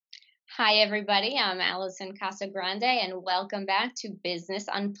Hi, everybody. I'm Allison Casagrande, and welcome back to Business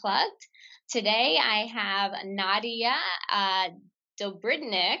Unplugged. Today, I have Nadia uh,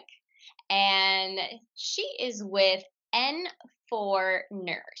 Dobridnik, and she is with N4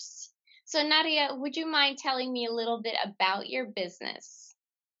 Nurse. So, Nadia, would you mind telling me a little bit about your business?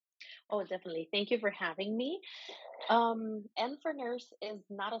 Oh, definitely. Thank you for having me. N for Nurse is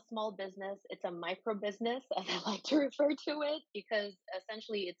not a small business. It's a micro business, as I like to refer to it, because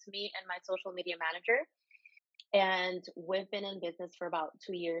essentially it's me and my social media manager. And we've been in business for about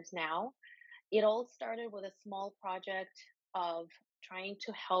 2 years now. It all started with a small project of trying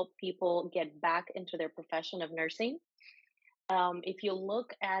to help people get back into their profession of nursing. If you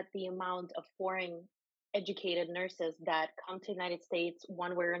look at the amount of foreign educated nurses that come to the United States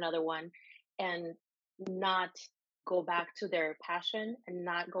one way or another one and not go back to their passion and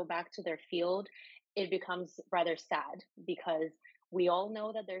not go back to their field, it becomes rather sad because we all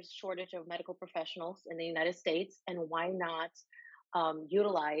know that there's shortage of medical professionals in the United States, and why not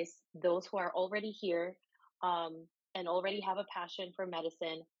utilize those who are already here and already have a passion for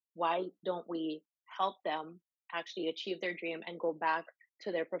medicine? Why don't we help them actually achieve their dream and go back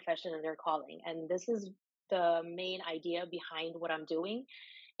to their profession and their calling? And this is the main idea behind what I'm doing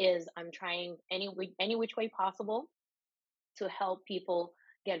is I'm trying any which way possible to help people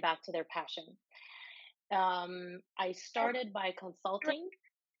get back to their passion. I started by consulting.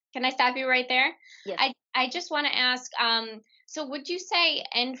 Can I stop you right there? Yes, I just want to ask, so would you say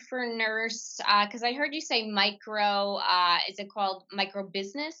N for Nurse, because I heard you say micro, is it called micro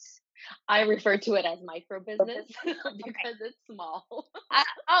business? I refer to it as micro business Okay. because it's small.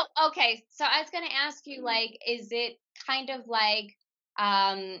 Oh, okay. So I was gonna ask you, like, is it kind of like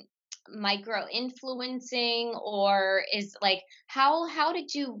um micro influencing, or is like how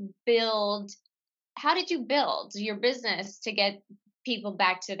did you build your business to get people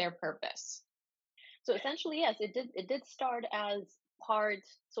back to their purpose? So essentially, yes, it did start as part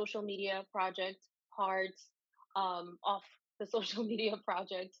social media project, part off the social media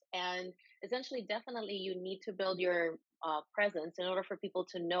project, and essentially, definitely, you need to build your presence in order for people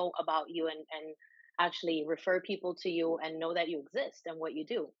to know about you and actually refer people to you and know that you exist and what you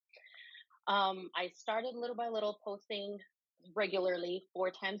do. I started little by little posting regularly 4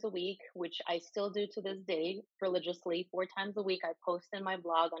 times a week, which I still do to this day religiously. 4 times a week, I post in my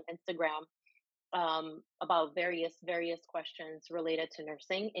blog on Instagram about various questions related to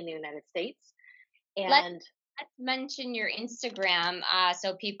nursing in the United States. Let And let's mention your Instagram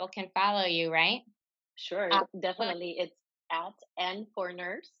so people can follow you, right? sure, Uh, what- definitely, it's at N for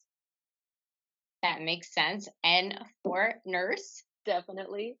nurse. that makes sense. N for nurse.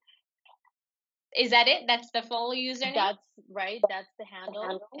 Definitely, Is that it? That's the full username? that's right. That's the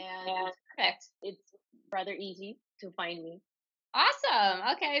handle, and Perfect. it's rather easy to find me. Awesome.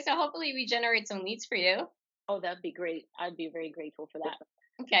 Okay, so hopefully we generate some leads for you. Oh, that'd be great. I'd be very grateful for that.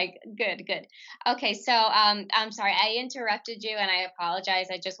 Okay, good, good. Okay, so I'm sorry I interrupted you, and I apologize.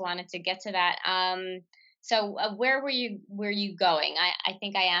 I just wanted to get to that. So where were you going? I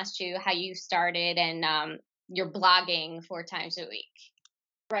think I asked you how you started, and you're blogging 4 times a week.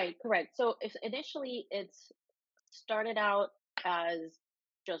 Right, correct. So if initially it's started out as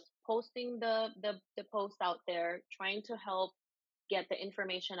just posting the post out there, trying to help get the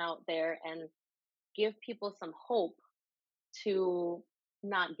information out there and give people some hope to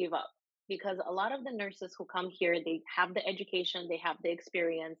not give up, because a lot of the nurses who come here, they have the education, they have the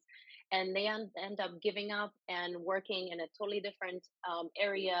experience, and they end up giving up and working in a totally different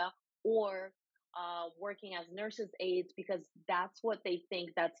area, or working as nurses aides because that's what they think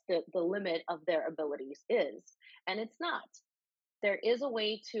that's the limit of their abilities is, and it's not. There is a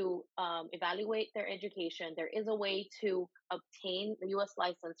way to evaluate their education. There is a way to obtain a U.S.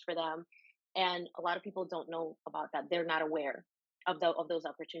 license for them, and a lot of people don't know about that. They're not aware of those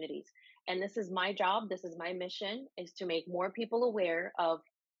opportunities. And this is my job. This is my mission: is to make more people aware of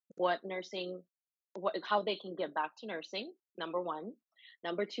what nursing, what how they can get back to nursing. Number one.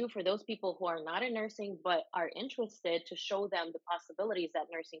 Number two, for those people who are not in nursing but are interested, to show them the possibilities that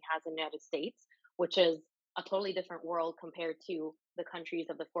nursing has in the United States, which is a totally different world compared to the countries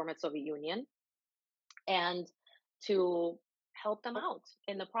of the former Soviet Union, and to help them out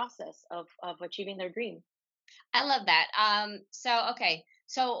in the process of achieving their dream. I love that. So okay,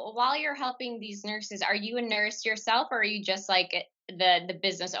 so while you're helping these nurses, are you a nurse yourself, or are you just like the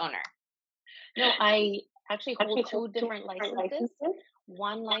business owner? No, I actually hold two different licenses.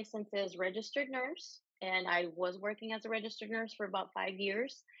 One license is registered nurse, and I was working as a registered nurse for about 5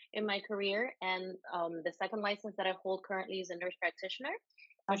 years in my career. And the second license that I hold currently is a nurse practitioner,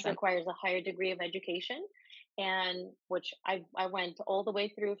 which Awesome. requires a higher degree of education. and which I went all the way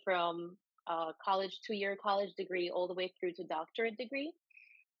through from college, 2 year college degree, all the way through to doctorate degree.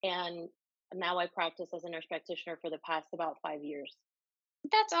 And now I practice as a nurse practitioner for the past about 5 years.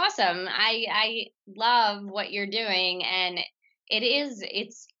 That's awesome. I love what you're doing, and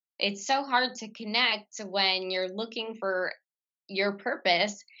it's so hard to connect when you're looking for your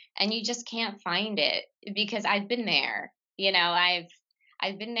purpose and you just can't find it, because I've been there.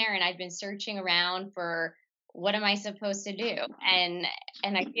 I've been there, and I've been searching around for what am I supposed to do? And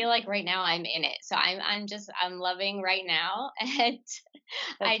I feel like right now I'm in it. So I'm loving right now and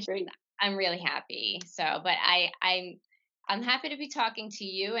That's I great. I'm really happy. So, but I'm happy to be talking to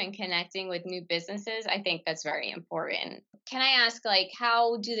you and connecting with new businesses. I think that's very important. Can I ask, like,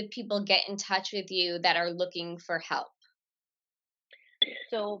 how do the people get in touch with you that are looking for help?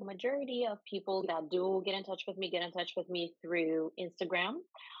 So majority of people that do get in touch with me through Instagram.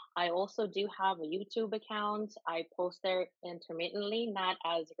 I also do have a YouTube account. I post there intermittently, not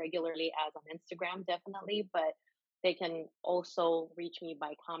as regularly as on Instagram, definitely, but they can also reach me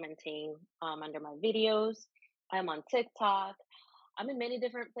by commenting under my videos. I'm on TikTok. I'm in many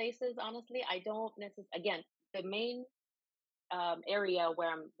different places. Honestly, I don't necessarily. Again, the main area where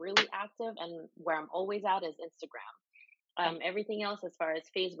I'm really active and where I'm always at is Instagram. Everything else, as far as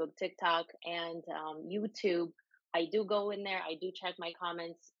Facebook, TikTok, and YouTube, I do go in there. I do check my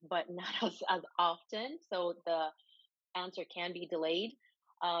comments, but not as often. So the answer can be delayed.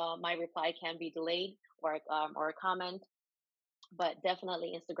 My reply can be delayed, or a comment. But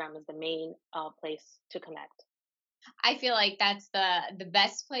definitely, Instagram is the main place to connect. I feel like that's the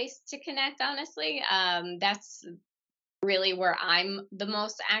best place to connect, honestly. That's really where I'm the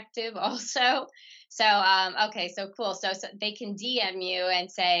most active also. So okay, so cool. So they can DM you and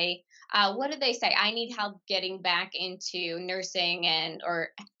say, what do they say? I need help getting back into nursing, and or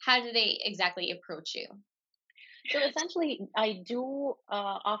how do they exactly approach you? So essentially, I do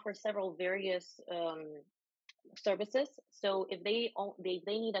offer several various services. So if they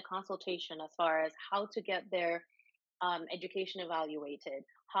need a consultation as far as how to get their education evaluated,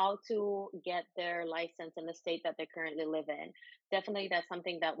 how to get their license in the state that they currently live in. Definitely, that's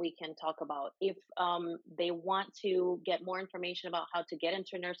something that we can talk about. If they want to get more information about how to get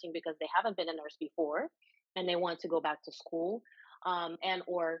into nursing because they haven't been a nurse before and they want to go back to school, and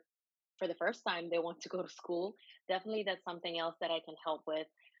or for the first time they want to go to school, definitely that's something else that I can help with.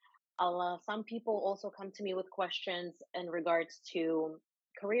 Some people also come to me with questions in regards to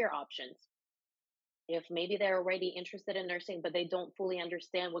career options. If maybe they're already interested in nursing, but they don't fully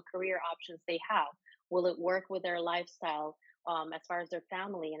understand what career options they have, will it work with their lifestyle, as far as their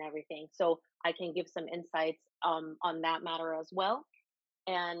family and everything? So I can give some insights on that matter as well.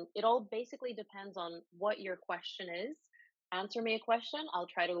 And it all basically depends on what your question is. Answer me a question, I'll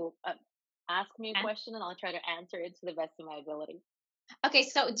try to ask me a Yeah. question, and I'll try to answer it to the best of my ability. Okay,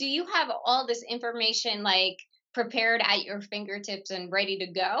 so do you have all this information like prepared at your fingertips and ready to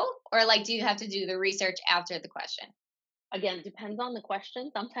go, or like do you have to do the research after the question? Again, depends on the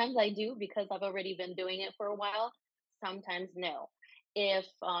question. Sometimes I do because I've already been doing it for a while. Sometimes no. If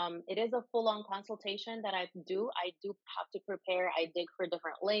it is a full on consultation that I do have to prepare. I dig for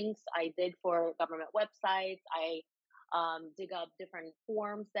different links. I dig for government websites. I dig up different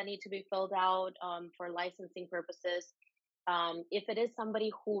forms that need to be filled out for licensing purposes. If it is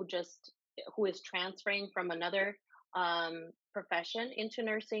somebody who is transferring from another profession into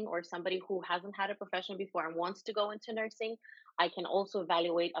nursing, or somebody who hasn't had a profession before and wants to go into nursing, I can also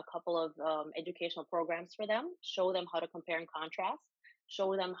evaluate a couple of educational programs for them, show them how to compare and contrast,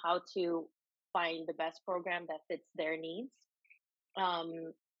 show them how to find the best program that fits their needs.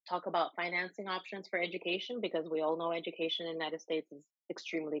 Um, Talk about financing options for education because we all know education in the United States is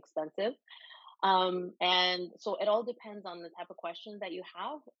extremely expensive. And so it all depends on the type of questions that you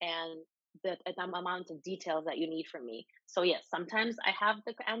have and the amount of details that you need from me. So yes, sometimes I have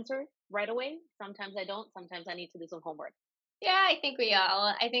the answer right away. Sometimes I don't. Sometimes I need to do some homework. Yeah, I think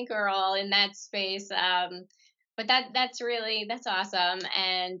we're all in that space. But that's awesome.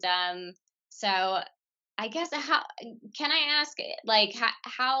 And so I guess how can I ask, like,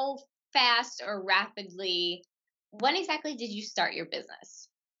 how fast or rapidly, when exactly did you start your business?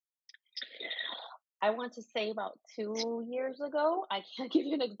 I want to say about 2 years ago. I can't give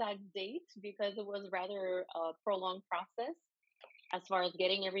you an exact date because it was rather a prolonged process as far as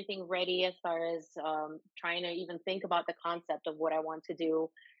getting everything ready, as far as trying to even think about the concept of what I want to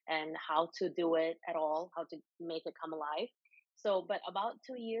do and how to do it at all, how to make it come alive. So, but about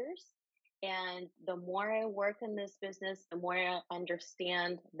 2 years. And the more I work in this business, the more I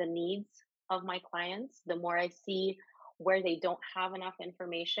understand the needs of my clients, the more I see where they don't have enough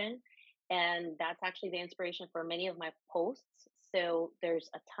information. And that's actually the inspiration for many of my posts. So there's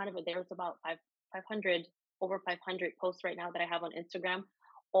a ton of it. There's about 500, over 500 posts right now that I have on Instagram,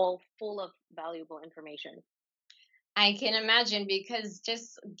 all full of valuable information. I can imagine because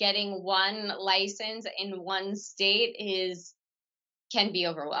just getting one license in one state is can be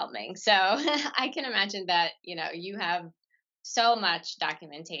overwhelming. So I can imagine that, you have so much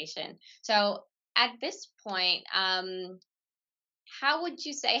documentation. So at this point, how would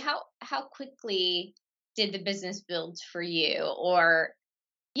you say how quickly did the business build for you? Or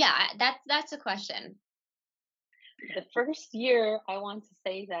yeah, that's a question. The first year, I want to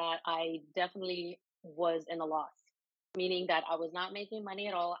say that I definitely was in a loss, meaning that I was not making money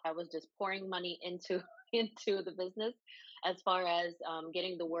at all. I was just pouring money into into the business, as far as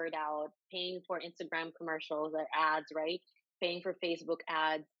getting the word out, paying for Instagram commercials or ads, right? Paying for Facebook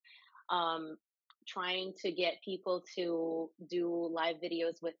ads, um, trying to get people to do live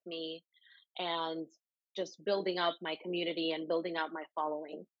videos with me, and just building up my community and building out my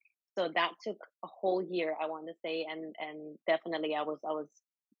following. So that took a whole year, I want to say, and definitely I was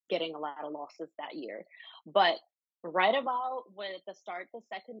getting a lot of losses that year. But right about when at the start the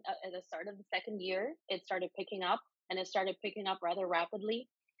second at the start of the second year, it started picking up, and it started picking up rather rapidly.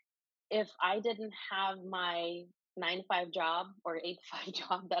 If I didn't have my 9 to 5 job or 8 to 5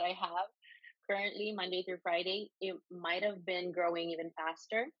 job that I have currently Monday through Friday, it might have been growing even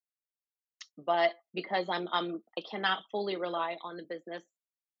faster. But because I cannot fully rely on the business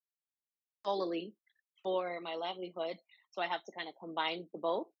solely for my livelihood, so I have to kind of combine the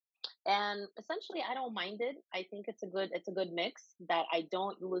both. And essentially, I don't mind it. I think it's a good mix that I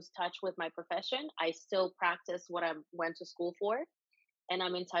don't lose touch with my profession. I still practice what I went to school for, and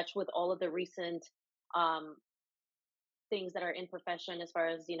I'm in touch with all of the recent um, things that are in profession, as far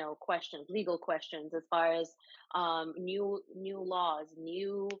as questions, legal questions, as far as new laws,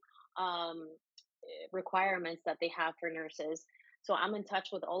 new um, requirements that they have for nurses. So I'm in touch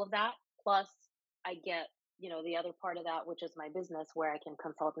with all of that. Plus, I get the other part of that, which is my business, where I can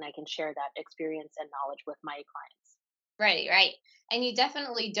consult and I can share that experience and knowledge with my clients. Right, right. And you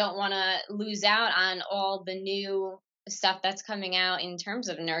definitely don't want to lose out on all the new stuff that's coming out in terms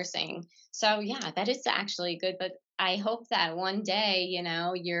of nursing. So, yeah, that is actually good. But I hope that one day,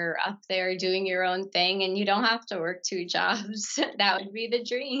 you're up there doing your own thing and you don't have to work two jobs. That would be the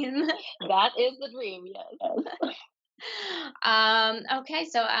dream. That is the dream, yes. Okay,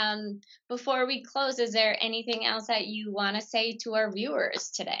 so before we close, is there anything else that you want to say to our viewers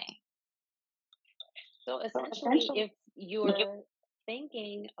today? So essentially, if you're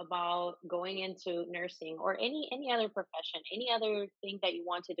thinking about going into nursing or any other profession, any other thing that you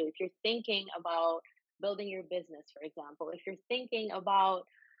want to do, if you're thinking about building your business, for example, if you're thinking about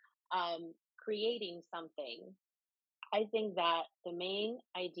creating something, I think that the main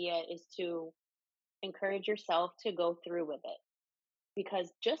idea is to encourage yourself to go through with it,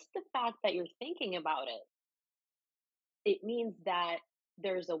 because just the fact that you're thinking about it, it means that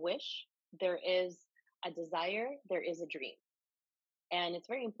there's a wish, there is a desire, there is a dream. And it's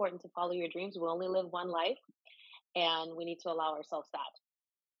very important to follow your dreams. We only live one life, and we need to allow ourselves that.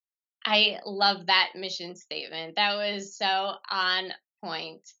 I love that mission statement. That was so on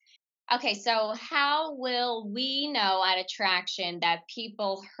point. Okay, so how will we know at Attraction that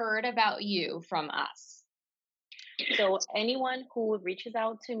people heard about you from us? So, anyone who reaches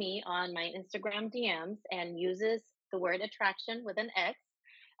out to me on my Instagram DMs and uses the word attraction with an X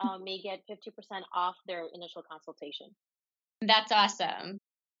may get 50% off their initial consultation. That's awesome.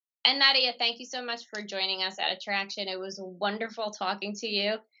 And Nadia, thank you so much for joining us at Attraction. It was wonderful talking to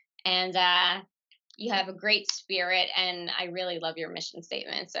you. And you have a great spirit, and I really love your mission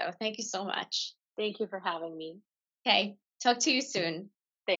statement. So thank you so much. Thank you for having me. Okay, talk to you soon.